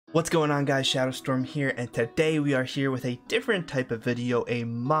What's going on, guys? Shadowstorm here, and today we are here with a different type of video, a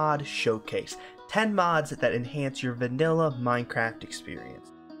mod showcase. 10 mods that enhance your vanilla Minecraft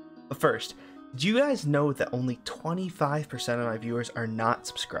experience. But first, do you guys know that only 25% of my viewers are not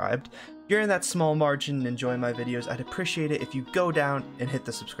subscribed? If you're in that small margin and enjoying my videos, I'd appreciate it if you go down and hit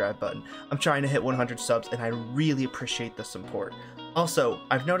the subscribe button. I'm trying to hit 100 subs and I really appreciate the support. Also,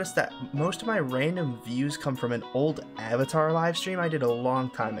 I've noticed that most of my random views come from an old Avatar livestream I did a long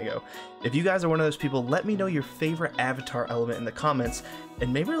time ago. If you guys are one of those people, let me know your favorite Avatar element in the comments,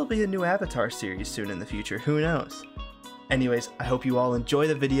 and maybe there'll be a new Avatar series soon in the future, who knows? Anyways, I hope you all enjoy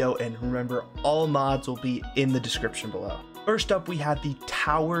the video, and remember, all mods will be in the description below. First up, we have the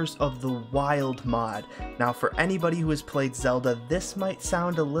Towers of the Wild mod. Now, for anybody who has played Zelda, this might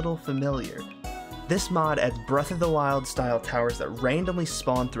sound a little familiar. This mod adds Breath of the Wild style towers that randomly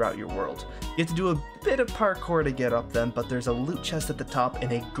spawn throughout your world. You have to do a bit of parkour to get up them, but there's a loot chest at the top and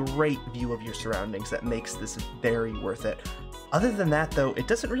a great view of your surroundings that makes this very worth it. Other than that though, it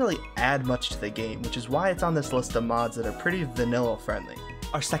doesn't really add much to the game, which is why it's on this list of mods that are pretty vanilla friendly.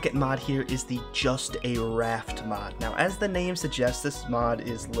 Our second mod here is the Just a Raft mod. Now, as the name suggests, this mod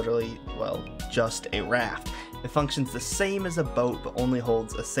is literally, well, just a raft. It functions the same as a boat, but only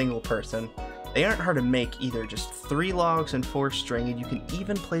holds a single person. They aren't hard to make either, just 3 logs and 4 string, and you can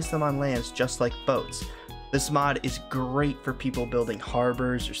even place them on lands just like boats. This mod is great for people building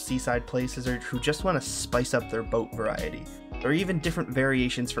harbors or seaside places, or who just want to spice up their boat variety. There are even different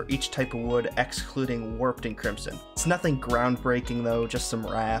variations for each type of wood, excluding warped and crimson. It's nothing groundbreaking though, just some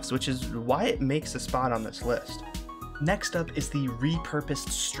rafts, which is why it makes a spot on this list. Next up is the Repurposed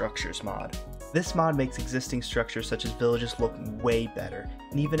Structures mod. This mod makes existing structures such as villages look way better,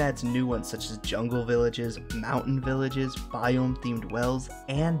 and even adds new ones such as jungle villages, mountain villages, biome-themed wells,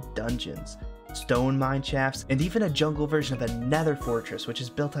 and dungeons, stone mine shafts, and even a jungle version of a nether fortress which is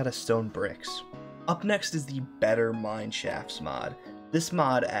built out of stone bricks. Up next is the Better Mineshafts mod. This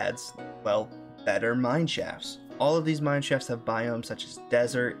mod adds, well, better mineshafts. All of these mineshafts have biomes such as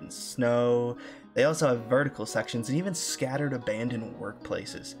desert and snow. They also have vertical sections and even scattered abandoned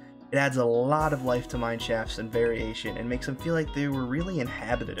workplaces. It adds a lot of life to mineshafts and variation and makes them feel like they were really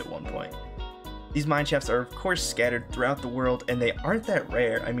inhabited at one point. These mineshafts are of course scattered throughout the world, and they aren't that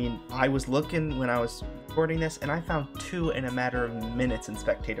rare. I mean, I was looking when I was recording this and I found 2 in a matter of minutes in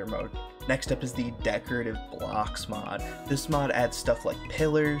spectator mode. Next up is the Decorative Blocks mod. This mod adds stuff like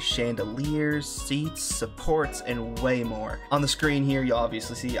pillars, chandeliers, seats, supports, and way more. On the screen here, you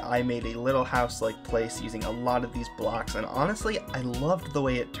obviously see I made a little house-like place using a lot of these blocks, and honestly, I loved the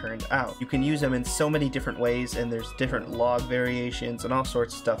way it turned out. You can use them in so many different ways, and there's different log variations and all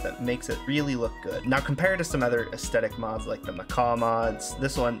sorts of stuff that makes it really look good. Now, compared to some other aesthetic mods like the Macaw mods,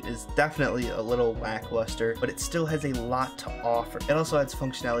 this one is definitely a little lackluster, but it still has a lot to offer. It also adds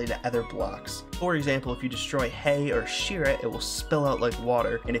functionality to other blocks. For example, if you destroy hay or shear it, it will spill out like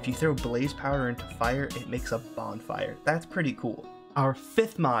water, and if you throw blaze powder into fire, it makes a bonfire. That's pretty cool. Our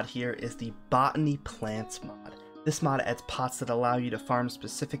 5th mod here is the Botany Plants mod. This mod adds pots that allow you to farm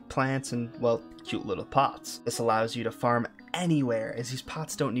specific plants in, well, cute little pots. This allows you to farm anywhere, as these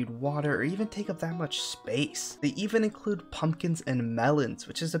pots don't need water or even take up that much space. They even include pumpkins and melons,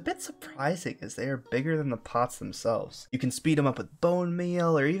 which is a bit surprising as they are bigger than the pots themselves. You can speed them up with bone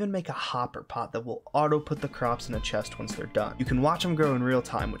meal or even make a hopper pot that will auto put the crops in a chest once they're done. You can watch them grow in real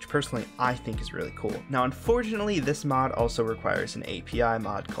time, which personally I think is really cool. Now, unfortunately, this mod also requires an API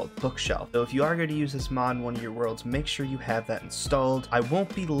mod called Bookshelf. So if you are going to use this mod in one of your worlds, make sure you have that installed. I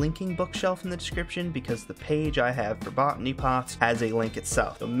won't be linking Bookshelf in the description because the page I have for Botany Pots has a link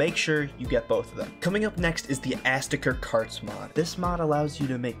itself, so make sure you get both of them. Coming up next is the Astiker Carts mod. This mod allows you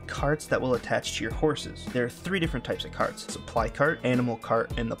to make carts that will attach to your horses. There are 3 different types of carts: supply cart, animal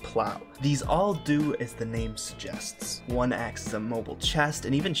cart, and the plow. These all do as the name suggests. One acts as a mobile chest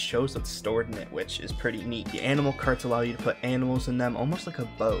and even shows what's stored in it, which is pretty neat. The animal carts allow you to put animals in them, almost like a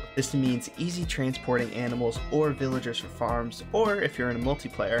boat. This means easy transporting animals or villagers for farms, or if you're in a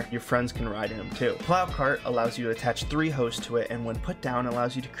multiplayer, your friends can ride in them too. Plow cart allows you to attach 3 hosts to it, and when put down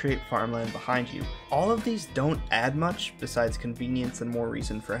allows you to create farmland behind you. All of these don't add much besides convenience and more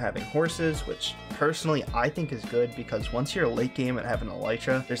reason for having horses, which personally I think is good because once you're late game at having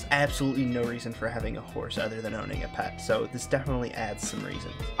Elytra, there's absolutely no reason for having a horse other than owning a pet, so this definitely adds some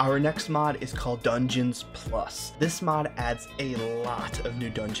reason. Our next mod is called Dungeons Plus. This mod adds a lot of new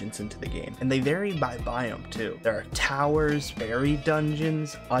dungeons into the game, and they vary by biome too. There are towers, buried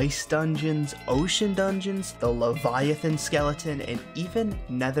dungeons, ice dungeons, ocean dungeons, the Leviathan skeleton, and even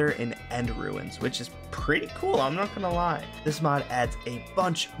nether and end ruins, which is pretty cool, I'm not gonna lie. This mod adds a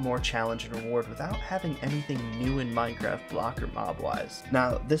bunch more challenge and reward without having anything new in Minecraft block or mob wise.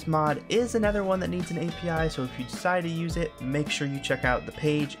 Now this mod is another one that needs an API, so if you decide to use it, make sure you check out the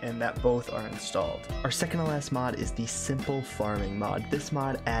page and that both are installed. Our second to last mod is the simple farming mod. This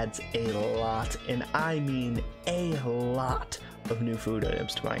mod adds a lot, and I mean a lot, of new food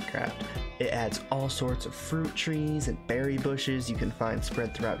items to Minecraft. It adds all sorts of fruit trees and berry bushes you can find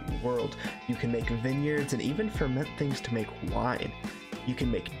spread throughout your world. You can make vineyards and even ferment things to make wine. You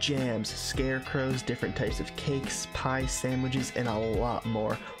can make jams, scarecrows, different types of cakes, pies, sandwiches, and a lot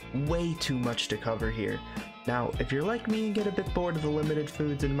more. Way too much to cover here. Now, if you're like me and get a bit bored of the limited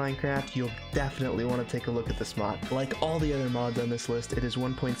foods in Minecraft, you'll definitely want to take a look at this mod. Like all the other mods on this list, it is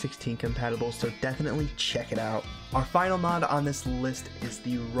 1.16 compatible, so definitely check it out. Our final mod on this list is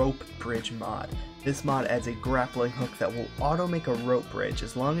the Rope Bridge mod. This mod adds a grappling hook that will auto-make a rope bridge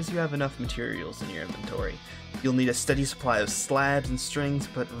as long as you have enough materials in your inventory. You'll need a steady supply of slabs and strings,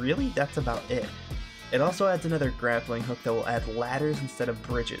 but really that's about it. It also adds another grappling hook that will add ladders instead of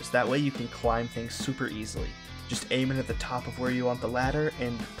bridges. That way you can climb things super easily. Just aim it at the top of where you want the ladder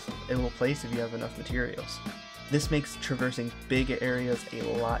and it will place if you have enough materials. This makes traversing big areas a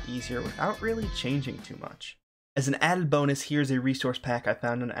lot easier without really changing too much. As an added bonus, here's a resource pack I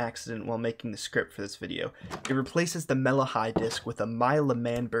found on accident while making the script for this video. It replaces the Melahai disc with a Mila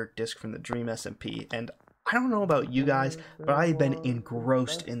Manberg disc from the Dream SMP, and I don't know about you guys, but I've been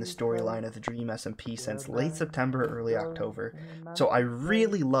engrossed in the storyline of the Dream SMP since late September, early October, so I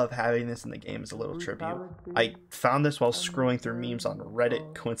really love having this in the game as a little tribute. I found this while scrolling through memes on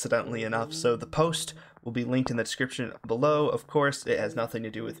Reddit, coincidentally enough, so the post will be linked in the description below. Of course, it has nothing to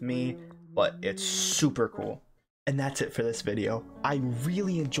do with me, but it's super cool. And that's it for this video. I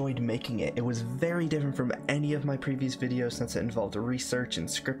really enjoyed making it. It was very different from any of my previous videos since it involved research and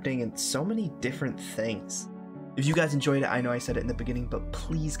scripting and so many different things. If you guys enjoyed it, I know I said it in the beginning, but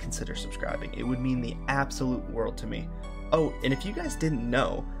please consider subscribing. It would mean the absolute world to me. Oh, and if you guys didn't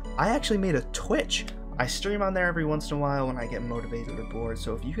know, I actually made a Twitch. I stream on there every once in a while when I get motivated or bored,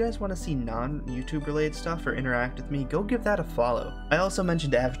 so if you guys want to see non-YouTube related stuff or interact with me, go give that a follow. I also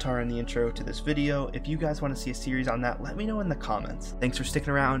mentioned Avatar in the intro to this video. If you guys want to see a series on that, let me know in the comments. Thanks for sticking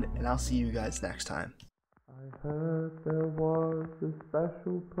around, and I'll see you guys next time. I heard there was a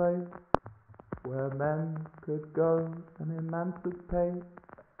special place where men could go and emancipate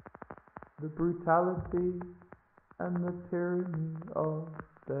the brutality and the tyranny of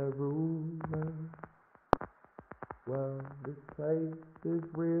their rulers. Well, this place is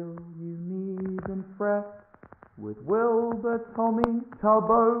real, you needn't fret. With Wilbur, Tommy,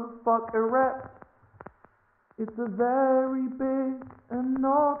 Tubbo, fuck erect. It's a very big and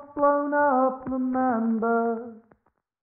not blown up Lamamba.